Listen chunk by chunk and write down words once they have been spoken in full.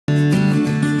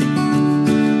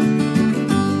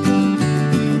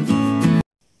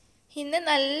ഇന്ന്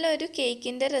നല്ലൊരു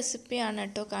കേക്കിൻ്റെ റെസിപ്പിയാണ്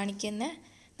കേട്ടോ കാണിക്കുന്നത്.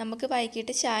 നമുക്ക്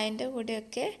വൈകിട്ട് ചായൻ്റെ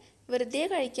കൂടെയൊക്കെ വെറുതെ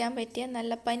കഴിക്കാൻ പറ്റിയ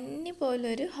നല്ല പഞ്ഞി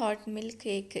പോലൊരു ഹോട്ട് മിൽക്ക്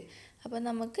കേക്ക്. അപ്പോൾ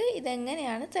നമുക്ക്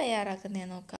ഇതെങ്ങനെയാണ്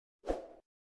തയ്യാറാക്കുന്നതെന്ന് നോക്കാം.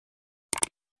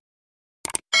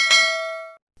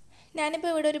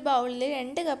 ഞാനിപ്പോൾ ഇവിടെ ഒരു ബൗളിൽ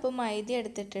 2 കപ്പ് മൈദ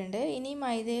എടുത്തിട്ടുണ്ട്. ഇനി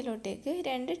മൈദയിലോട്ടേക്ക്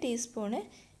 2 ടീസ്പൂണ്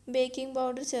ബേക്കിംഗ്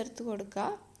പൗഡർ ചേർത്ത്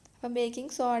കൊടുക്കുക. അപ്പം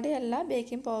ബേക്കിംഗ് സോഡയല്ല,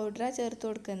 ബേക്കിംഗ് പൗഡറാണ് ചേർത്ത്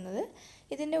കൊടുക്കുന്നത്.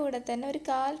 ഇതിൻ്റെ കൂടെ തന്നെ ഒരു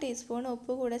 1/4 ടീസ്പൂൺ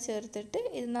ഉപ്പ് കൂടെ ചേർത്തിട്ട്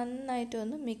ഇത്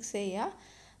നന്നായിട്ടൊന്ന് മിക്സ് ചെയ്യുക.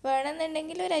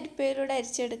 വേണമെന്നുണ്ടെങ്കിൽ ഒരു അരിപ്പയിലൂടെ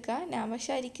അരിച്ചെടുക്കുക. ഞാൻ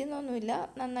പക്ഷേ അരിക്കുന്നൊന്നുമില്ല,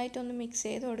 നന്നായിട്ടൊന്ന് മിക്സ്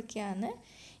ചെയ്ത് കൊടുക്കുകയാണ്.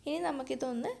 ഇനി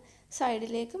നമുക്കിതൊന്ന്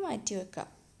സൈഡിലേക്ക് മാറ്റി വെക്കാം.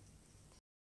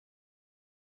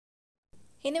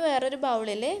 ഇനി വേറൊരു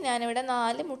ബൗളിൽ ഞാനിവിടെ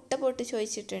 4 മുട്ട പൊട്ടിച്ച്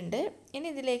വെച്ചിട്ടുണ്ട്. ഇനി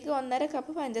ഇതിലേക്ക് 1.5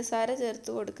 കപ്പ് പഞ്ചസാര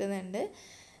ചേർത്ത് കൊടുക്കുന്നുണ്ട്.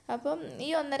 അപ്പം ഈ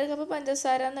 1.5 കപ്പ്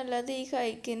പഞ്ചസാര എന്നുള്ളത് ഈ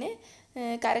കേക്കിന്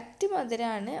കറക്റ്റ്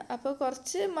മധുരമാണ്. അപ്പോൾ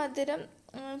കുറച്ച് മധുരം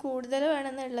കൂടുതൽ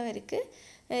വേണമെന്നുള്ളവർക്ക്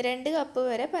 2 കപ്പ്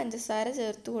വരെ പഞ്ചസാര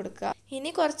ചേർത്ത് കൊടുക്കുക. ഇനി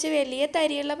കുറച്ച് വലിയ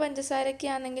തരിയുള്ള പഞ്ചസാരയൊക്കെ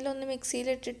ആണെങ്കിൽ ഒന്ന്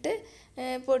മിക്സിയിലിട്ടിട്ട്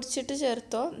പൊടിച്ചിട്ട്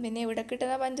ചേർത്തോ. പിന്നെ ഇവിടെ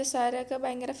കിട്ടുന്ന പഞ്ചസാരയൊക്കെ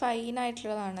ഭയങ്കര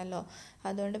ഫൈനായിട്ടുള്ളതാണല്ലോ,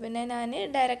 അതുകൊണ്ട് പിന്നെ ഞാൻ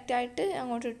ഡയറക്റ്റായിട്ട്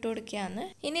അങ്ങോട്ട് ഇട്ട് കൊടുക്കുകയാണ്.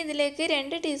 ഇനി ഇതിലേക്ക്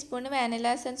 2 ടീസ്പൂൺ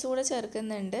വാനില എസൻസ് കൂടെ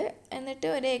ചേർക്കുന്നുണ്ട്. എന്നിട്ട്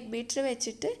ഒരു എഗ് ബീറ്റർ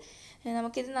വെച്ചിട്ട്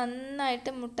നമുക്കിത്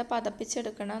നന്നായിട്ട് മുട്ട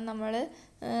പതപ്പിച്ചെടുക്കണം. നമ്മൾ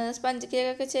സ്പഞ്ച്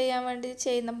കേക്കൊക്കെ ചെയ്യാൻ വേണ്ടി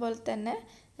ചെയ്യുന്ന പോലെ തന്നെ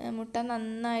മുട്ട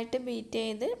നന്നായിട്ട് ബീറ്റ്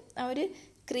ചെയ്ത് ആ ഒരു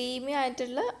ക്രീമി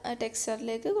ആയിട്ടുള്ള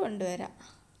ടെക്സ്ചറിലേക്ക് കൊണ്ടുവരാം.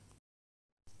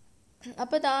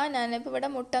 അപ്പോൾ ഞാനിപ്പോൾ ഇവിടെ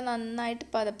മുട്ട നന്നായിട്ട്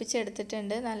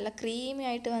പതപ്പിച്ചെടുത്തിട്ടുണ്ട്, നല്ല ക്രീമി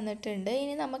ആയിട്ട് വന്നിട്ടുണ്ട്.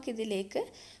 ഇനി നമുക്കിതിലേക്ക്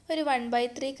ഒരു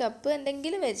 1/3 കപ്പ്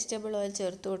എന്തെങ്കിലും വെജിറ്റബിൾ ഓയിൽ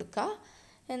ചേർത്ത് കൊടുക്കുക.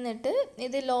 എന്നിട്ട്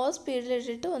ഇത് ലോ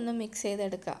സ്പീഡിലിട്ടിട്ട് ഒന്ന് മിക്സ്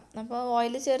ചെയ്തെടുക്കുക. അപ്പോൾ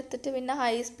ഓയിൽ ചേർത്തിട്ട് പിന്നെ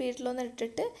ഹൈ സ്പീഡിലൊന്നും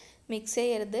ഇട്ടിട്ട് മിക്സ്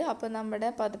ചെയ്യരുത്, അപ്പോൾ നമ്മുടെ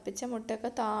പതപ്പിച്ച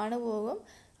മുട്ടയൊക്കെ താണു പോകും.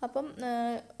 അപ്പം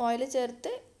ഓയിൽ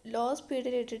ചേർത്ത് ലോ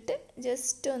സ്പീഡിലിട്ടിട്ട്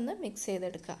ജസ്റ്റ് ഒന്ന് മിക്സ്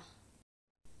ചെയ്തെടുക്കുക.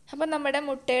 അപ്പം നമ്മുടെ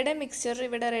മുട്ടയുടെ മിക്സ്ചർ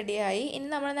ഇവിടെ റെഡിയായി. ഇനി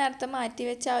നമ്മൾ നേരത്തെ മാറ്റി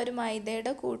വെച്ച ആ ഒരു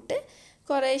മൈദയുടെ കൂട്ട്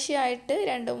കുറേശ്ശെയായിട്ട്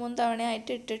 2-3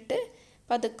 തവണയായിട്ട് ഇട്ടിട്ട്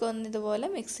പതുക്കെ ഒന്ന് ഇതുപോലെ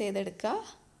മിക്സ് ചെയ്തെടുക്കുക.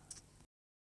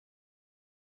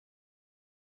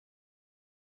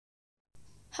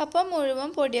 അപ്പം മുഴുവൻ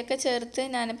പൊടിയൊക്കെ ചേർത്ത്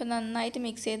ഞാനിപ്പോൾ നന്നായിട്ട്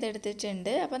മിക്സ് ചെയ്തെടുത്തിട്ടുണ്ട്.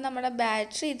 അപ്പം നമ്മുടെ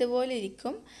ബാറ്ററി ഇതുപോലെ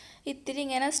ഇരിക്കും, ഇത്തിരി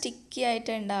ഇങ്ങനെ സ്റ്റിക്കി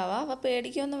ആയിട്ട് ഉണ്ടാവുക. അപ്പോൾ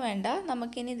പേടിക്കൊന്നും വേണ്ട.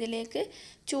 നമുക്കിനി ഇതിലേക്ക്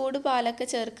ചൂട് പാലൊക്കെ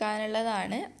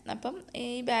ചേർക്കാനുള്ളതാണ്. അപ്പം ഈ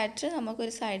ബാറ്ററി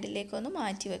നമുക്കൊരു സൈഡിലേക്കൊന്ന്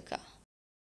മാറ്റി വെക്കാം.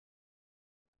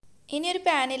 ഇനി ഒരു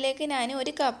പാനിലേക്ക് ഞാൻ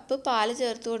 1 കപ്പ് പാൽ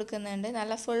ചേർത്ത് കൊടുക്കുന്നുണ്ട്.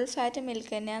 നല്ല ഫുൾ ഫാറ്റ്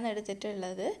മിൽക്ക് തന്നെയാണ്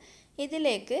എടുത്തിട്ടുള്ളത്.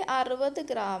 ഇതിലേക്ക് 60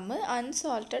 ഗ്രാം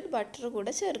അൺസോൾട്ടഡ് ബട്ടർ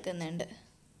കൂടെ ചേർക്കുന്നുണ്ട്.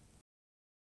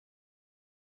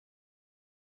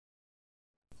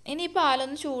 ഇനി ഈ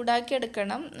പാലൊന്ന് ചൂടാക്കി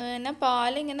എടുക്കണം. പിന്നെ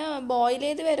പാലിങ്ങനെ ബോയിൽ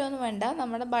ചെയ്ത് വരുമൊന്നും വേണ്ട,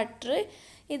 നമ്മുടെ ബട്ടർ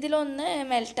ഇതിലൊന്ന്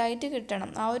മെൽട്ടായിട്ട് കിട്ടണം.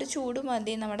 ആ ഒരു ചൂട്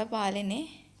മതി നമ്മുടെ പാലിന്.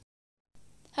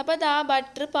 അപ്പോൾ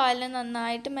ബട്ടർ പാലിന്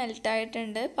നന്നായിട്ട്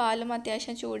മെൽട്ടായിട്ടുണ്ട്, പാലും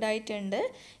അത്യാവശ്യം ചൂടായിട്ടുണ്ട്.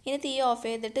 ഇനി തീ ഓഫ്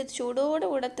ചെയ്തിട്ട്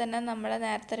ചൂടോടുകൂടെ തന്നെ നമ്മൾ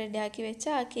നേരത്തെ റെഡിയാക്കി വെച്ച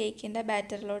ആ കേക്കിൻ്റെ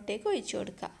ബാറ്ററിലോട്ടേക്ക് ഒഴിച്ചു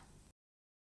കൊടുക്കുക.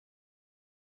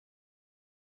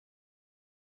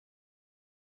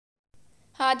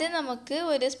 ആദ്യം നമുക്ക്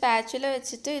ഒരു സ്പാച്ചുല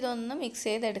വെച്ചിട്ട് ഇതൊന്ന് മിക്സ്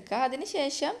ചെയ്തെടുക്കുക.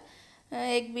 അതിനുശേഷം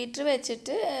എഗ് ബീറ്റർ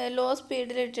വെച്ചിട്ട് ലോ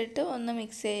സ്പീഡിലിട്ടിട്ട് ഒന്ന്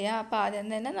മിക്സ് ചെയ്യുക. അപ്പോൾ ആദ്യം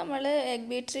തന്നെ നമ്മൾ എഗ്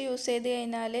ബീറ്റർ യൂസ് ചെയ്ത്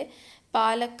കഴിഞ്ഞാൽ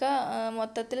പാലൊക്കെ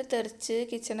മൊത്തത്തിൽ തെറിച്ച്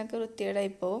കിച്ചണൊക്കെ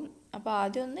വൃത്തികേടായി പോവും. അപ്പോൾ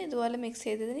ആദ്യം ഒന്ന് ഇതുപോലെ മിക്സ്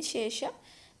ചെയ്തതിന് ശേഷം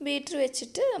ബീറ്റർ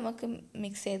വെച്ചിട്ട് നമുക്ക്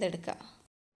മിക്സ് ചെയ്തെടുക്കാം.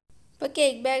 അപ്പോൾ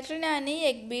കേക്ക് ബാറ്റർ ഞാൻ ഈ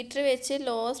എഗ് ബീറ്റർ വെച്ച്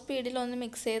ലോ സ്പീഡിലൊന്ന്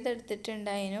മിക്സ്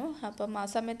ചെയ്തെടുത്തിട്ടുണ്ടായിരുന്നു. അപ്പം ആ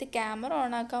സമയത്ത് ക്യാമറ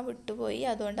ഓണാക്കാൻ വിട്ടുപോയി,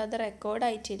 അതുകൊണ്ട് അത്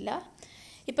റെക്കോർഡായിട്ടില്ല.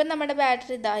 ഇപ്പം നമ്മുടെ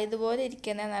ബാറ്ററി ഇതുപോലെ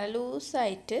ഇരിക്കുന്നത് നല്ല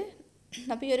ലൂസായിട്ട്.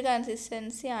 അപ്പോൾ ഈ ഒരു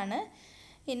കൺസിസ്റ്റൻസിയാണ്.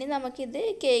 ഇനി നമുക്കിത്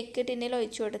കേക്ക് ടിന്നിൽ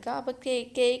ഒഴിച്ചു കൊടുക്കാം. അപ്പോൾ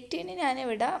കേക്ക് ടിന്ന്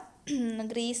ഞാനിവിടെ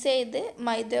ഗ്രീസ് ചെയ്ത്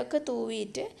മൈദയൊക്കെ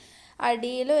തൂവിയിട്ട്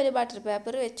അടിയിൽ ഒരു ബട്ടർ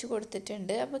പേപ്പർ വെച്ച്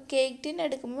കൊടുത്തിട്ടുണ്ട്. അപ്പോൾ കേക്ക് ടിൻ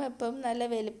എടുക്കുമ്പോൾ എപ്പം നല്ല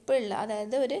വലിപ്പമുള്ള,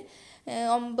 അതായത് ഒരു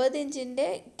 9 ഇഞ്ചിൻ്റെ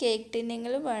കേക്ക്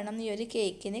ടിന്നെങ്കിലും വേണം ഈ ഒരു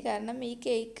കേക്കിന്. കാരണം ഈ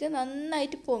കേക്ക്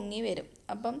നന്നായിട്ട് പൊങ്ങി വരും.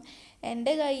 അപ്പം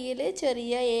എൻ്റെ കയ്യിൽ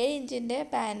ചെറിയ 7 ഇഞ്ചിൻ്റെ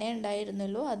പാനേ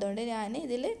ഉണ്ടായിരുന്നുള്ളൂ, അതുകൊണ്ട് ഞാൻ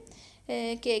ഇതിൽ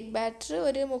കേക്ക് ബാറ്റർ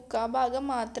ഒരു 3/4 ഭാഗം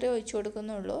മാത്രമേ ഒഴിച്ചു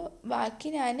കൊടുക്കുന്നുള്ളൂ.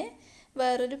 ബാക്കി ഞാൻ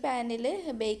വേറൊരു പാനിൽ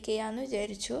ബേക്ക് ചെയ്യാമെന്ന്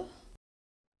വിചാരിച്ചു.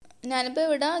 ഞാനിപ്പോൾ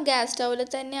ഇവിടെ ഗ്യാസ് സ്റ്റൗവിൽ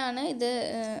തന്നെയാണ് ഇത്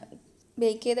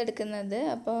ബേക്ക് ചെയ്തെടുക്കുന്നത്.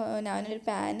 അപ്പോൾ ഞാനൊരു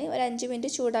പാന് ഒരു 5 മിനിറ്റ്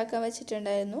ചൂടാക്കാൻ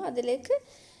വെച്ചിട്ടുണ്ടായിരുന്നു. അതിലേക്ക്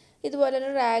ഇതുപോലൊരു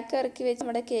റാക്ക് ഇറക്കി വെച്ച്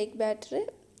നമ്മുടെ കേക്ക് ബാറ്റർ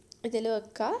ഇതിൽ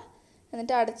വെക്കുക.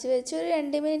 എന്നിട്ട് അടച്ച് വെച്ച് ഒരു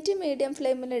 2 മിനിറ്റ് മീഡിയം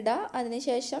ഫ്ലെയിമിലിടുക.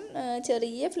 അതിനുശേഷം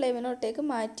ചെറിയ ഫ്ലെയിമിലോട്ടേക്ക്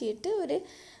മാറ്റിയിട്ട് ഒരു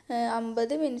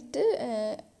 50 മിനിറ്റ്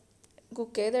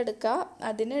കുക്ക് ചെയ്തെടുക്കുക.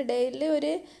 അതിനിടയിൽ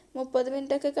ഒരു 30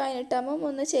 മിനിറ്റൊക്കെ കഴിഞ്ഞിട്ടാകുമ്പം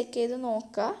ഒന്ന് ചെക്ക് ചെയ്ത്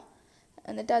നോക്കുക.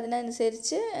 എന്നിട്ട്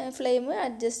അതിനനുസരിച്ച് ഫ്ലെയിം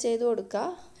അഡ്ജസ്റ്റ് ചെയ്ത് കൊടുക്കുക.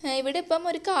 ഇവിടെ ഇപ്പം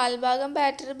ഒരു കാൽഭാഗം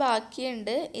ബാറ്റർ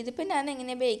ബാക്കിയുണ്ട്. ഇതിപ്പോൾ ഞാൻ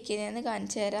എങ്ങനെ ബേക്ക് ചെയ്യുന്നതെന്ന്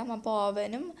കാണിച്ചു തരാം. അപ്പോൾ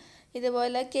ഓവനും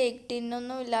ഇതുപോലെ കേക്ക്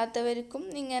ടിന്നൊന്നും ഇല്ലാത്തവർക്കും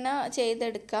ഇങ്ങനെ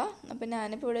ചെയ്തെടുക്കുക. അപ്പോൾ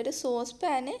ഞാനിപ്പോൾ ഇവിടെ ഒരു sauce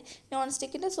PAN, non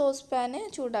സ്റ്റിക്കിൻ്റെ sauce PAN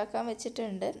ചൂടാക്കാൻ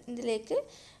വെച്ചിട്ടുണ്ട്. ഇതിലേക്ക്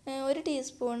 1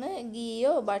 ടീസ്പൂണ്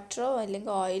ഗീയോ ബട്ടറോ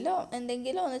അല്ലെങ്കിൽ ഓയിലോ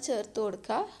എന്തെങ്കിലും ഒന്ന് ചേർത്ത്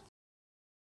കൊടുക്കുക.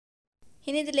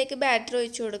 ഇനി ഇതിലേക്ക് ബാറ്റർ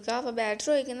ഒഴിച്ച് കൊടുക്കുക. അപ്പോൾ ബാറ്റർ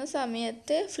ഒഴിക്കുന്ന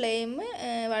സമയത്ത് ഫ്ലെയിം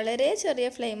വളരെ ചെറിയ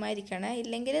ഫ്ലെയിം ആയിരിക്കണം,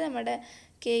 ഇല്ലെങ്കിൽ നമ്മുടെ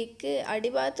കേക്ക്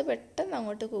അടിഭാഗത്ത് പെട്ടെന്ന്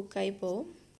അങ്ങോട്ട് കുക്കായി പോവും.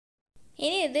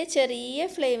 ഇനി ഇത് ചെറിയ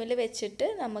ഫ്ലെയിമിൽ വെച്ചിട്ട്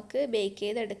നമുക്ക് ബേക്ക്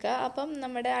ചെയ്തെടുക്കുക. അപ്പം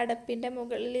നമ്മുടെ അടപ്പിൻ്റെ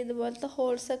മുകളിൽ ഇതുപോലത്തെ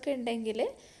ഹോൾസൊക്കെ ഉണ്ടെങ്കിൽ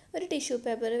ഒരു ടിഷ്യൂ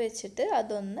പേപ്പർ വെച്ചിട്ട്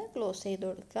അതൊന്ന് ക്ലോസ് ചെയ്ത്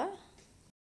കൊടുക്കുക.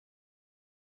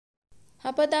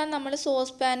 അപ്പോൾ ഇതാ നമ്മൾ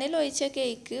സോസ് പാനിൽ ഒഴിച്ച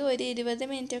കേക്ക് ഒരു 20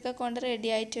 മിനിറ്റൊക്കെ കൊണ്ട് റെഡി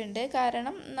ആയിട്ടുണ്ട്.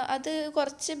 കാരണം അത്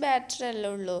കുറച്ച് ബാറ്ററല്ലേ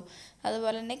ഉള്ളൂ,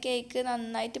 അതുപോലെ തന്നെ കേക്ക്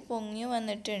നന്നായിട്ട് പൊങ്ങി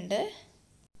വന്നിട്ടുണ്ട്.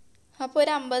 അപ്പോൾ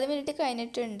ഒരു 50 മിനിറ്റ്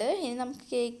കഴിഞ്ഞിട്ടുണ്ട്. ഇനി നമുക്ക്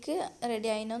കേക്ക് റെഡി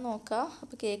ആയിനോ നോക്കാം.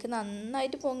 അപ്പോൾ കേക്ക്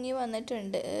നന്നായിട്ട് പൊങ്ങി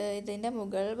വന്നിട്ടുണ്ട്, ഇതിൻ്റെ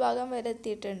മുകൾ ഭാഗം വരെ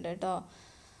എത്തിയിട്ടുണ്ട് കേട്ടോ.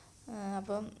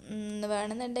 അപ്പം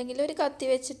വേണമെന്നുണ്ടെങ്കിൽ ഒരു കത്തി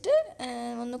വെച്ചിട്ട്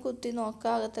ഒന്ന് കുത്തി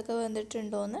നോക്കാം അകത്തൊക്കെ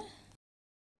വെന്തിട്ടുണ്ടോയെന്ന്.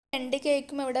 2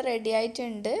 കേക്കും ഇവിടെ റെഡി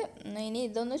ആയിട്ടുണ്ട്. ഇനി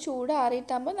ഇതൊന്ന്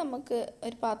ചൂടാറിയിട്ടാകുമ്പോൾ നമുക്ക്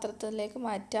ഒരു പാത്രത്തിലേക്ക്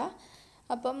മാറ്റാം.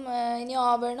 അപ്പം ഇനി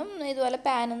ഓവണും ഇതുപോലെ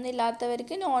പാനൊന്നും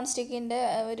ഇല്ലാത്തവർക്ക് നോൺ സ്റ്റിക്കിൻ്റെ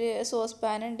ഒരു സോസ്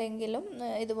പാൻ ഉണ്ടെങ്കിലും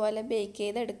ഇതുപോലെ ബേക്ക്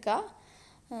ചെയ്തെടുക്കുക.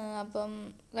 അപ്പം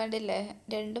കണ്ടില്ലേ,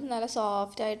 രണ്ടും നല്ല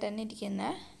സോഫ്റ്റ് ആയിട്ട് തന്നെ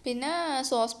ഇരിക്കുന്നത്. പിന്നെ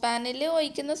സോസ് പാനിൽ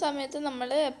ഒഴിക്കുന്ന സമയത്ത് നമ്മൾ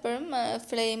എപ്പോഴും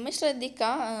ഫ്ലെയിം ശ്രദ്ധിക്കുക,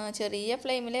 ചെറിയ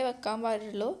ഫ്ലെയിമിലേ വെക്കാൻ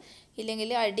പാടുള്ളൂ, ഇല്ലെങ്കിൽ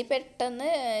അടി പെട്ടെന്ന്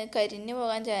കരിഞ്ഞു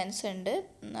പോകാൻ ചാൻസ് ഉണ്ട്.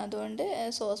 അതുകൊണ്ട്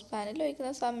സോസ് പാനിൽ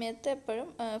ഒഴിക്കുന്ന സമയത്ത് എപ്പോഴും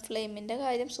ഫ്ലെയിമിൻ്റെ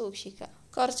കാര്യം സൂക്ഷിക്കുക.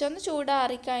 കുറച്ചൊന്ന്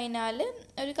ചൂടാറിക്കഴിഞ്ഞാൽ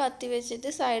ഒരു കത്തി വെച്ചിട്ട്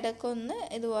സൈഡൊക്കെ ഒന്ന്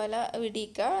ഇതുപോലെ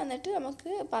വിടിയിക്കുക. എന്നിട്ട് നമുക്ക്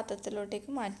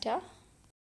പാത്രത്തിലോട്ടേക്ക് മാറ്റാം.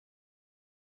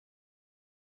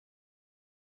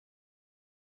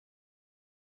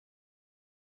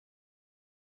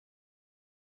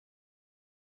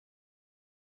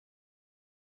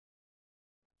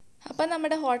 അപ്പം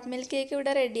നമ്മുടെ ഹോട്ട് മിൽക്ക് കേക്ക്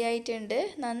ഇവിടെ റെഡി ആയിട്ടുണ്ട്.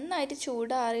 നന്നായിട്ട്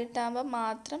ചൂടാറിയിട്ടാകുമ്പോൾ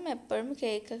മാത്രം എപ്പോഴും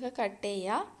കേക്കൊക്കെ കട്ട്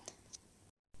ചെയ്യുക.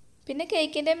 പിന്നെ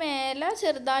കേക്കിൻ്റെ മേലെ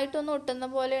ചെറുതായിട്ടൊന്ന് ഒട്ടുന്ന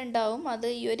പോലെ ഉണ്ടാവും. അത്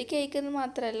ഈ ഒരു കേക്കെന്ന്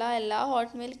മാത്രമല്ല, എല്ലാ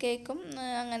ഹോട്ട് മിൽക്ക് കേക്കും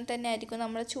അങ്ങനെ തന്നെ ആയിരിക്കും,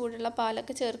 നമ്മൾ ചൂടുള്ള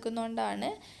പാലൊക്കെ ചേർക്കുന്നതുകൊണ്ടാണ്.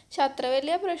 പക്ഷെ അത്ര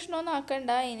വലിയ പ്രശ്നമൊന്നും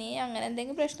ആക്കണ്ട. ഇനി അങ്ങനെ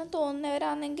എന്തെങ്കിലും പ്രശ്നം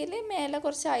തോന്നുന്നവരാണെങ്കിൽ മേലെ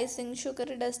കുറച്ച് ഐസിങ്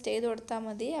ഷുഗർ ഡസ്റ്റ് ചെയ്ത് കൊടുത്താൽ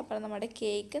മതി. അപ്പോൾ നമ്മുടെ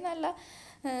കേക്ക് നല്ല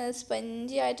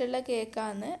സ്പഞ്ചി ആയിട്ടുള്ള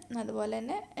കേക്കാണ്. അതുപോലെ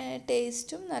തന്നെ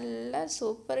ടേസ്റ്റും നല്ല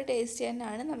സൂപ്പർ ടേസ്റ്റി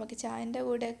തന്നെയാണ്. നമുക്ക് ചായൻ്റെ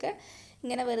കൂടെയൊക്കെ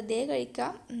ഇങ്ങനെ വെറുതെ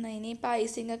കഴിക്കാം. ഇനിയിപ്പോൾ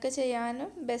ഐസിങ് ഒക്കെ ചെയ്യാനും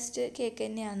ബെസ്റ്റ് കേക്ക്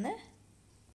തന്നെയാണ്.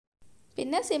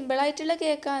 പിന്നെ സിമ്പിളായിട്ടുള്ള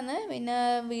കേക്കാണ്. പിന്നെ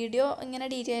വീഡിയോ ഇങ്ങനെ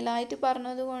ഡീറ്റെയിൽ ആയിട്ട്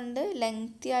പറഞ്ഞത് കൊണ്ട്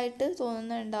ലെങ്തി ആയിട്ട്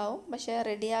തോന്നുന്നുണ്ടാവും, പക്ഷേ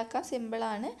റെഡിയാക്കാൻ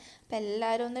സിമ്പിളാണ്. അപ്പോൾ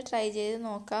എല്ലാവരും ഒന്ന് ട്രൈ ചെയ്ത്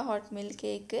നോക്കാം. ഹോട്ട് മിൽക്ക്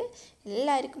കേക്ക്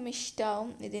എല്ലാവർക്കും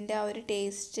ഇഷ്ടമാവും ഇതിൻ്റെ ആ ഒരു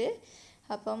ടേസ്റ്റ്.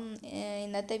 അപ്പം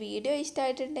ഇന്നത്തെ വീഡിയോ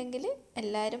ഇഷ്ടമായിട്ടുണ്ടെങ്കിൽ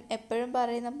എല്ലാവരും എപ്പോഴും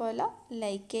പറയുന്ന പോലെ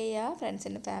ലൈക്ക് ചെയ്യുക,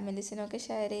 ഫ്രണ്ട്സിനും ഫാമിലീസിനും ഒക്കെ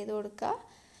ഷെയർ ചെയ്ത് കൊടുക്കുക.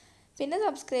 പിന്നെ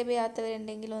സബ്സ്ക്രൈബ്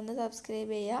ചെയ്യാത്തവരുണ്ടെങ്കിൽ ഒന്ന്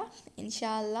സബ്സ്ക്രൈബ് ചെയ്യുക.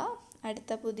 ഇൻഷാ അല്ലാ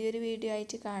അടുത്ത പുതിയൊരു വീഡിയോ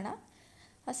ആയിട്ട് കാണാം.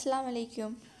 അസ്സലാമു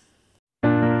അലൈക്കും.